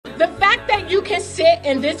The fact that you can sit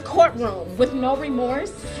in this courtroom with no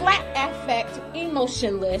remorse, flat affect,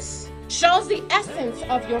 emotionless, shows the essence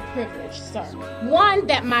of your privilege, sir. One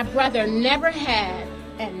that my brother never had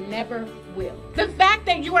and never will. The fact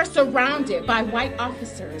that you are surrounded by white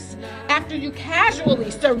officers after you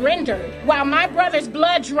casually surrendered while my brother's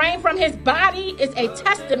blood drained from his body is a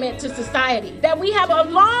testament to society that we have a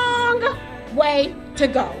long way to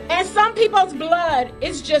go. And some people's blood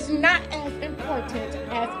is just not as important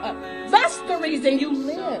as others. That's the reason you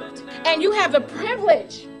lived. And you have the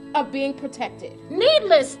privilege of being protected.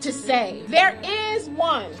 Needless to say, there is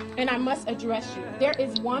one, and I must address you, there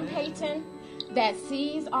is one Peyton that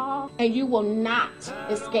sees all, and you will not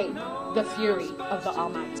escape the fury of the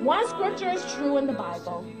Almighty. One scripture is true in the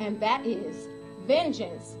Bible, and that is,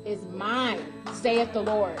 vengeance is mine, saith the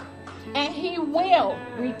Lord, and he will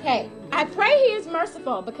repay. I pray he is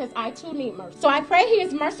merciful because I too need mercy. So I pray he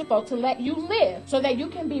is merciful to let you live so that you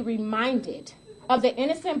can be reminded of the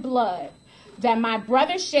innocent blood that my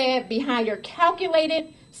brother shed behind your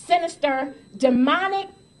calculated, sinister, demonic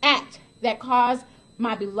act that caused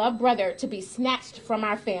my beloved brother to be snatched from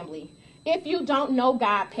our family. If you don't know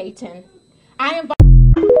God, Peyton, I invite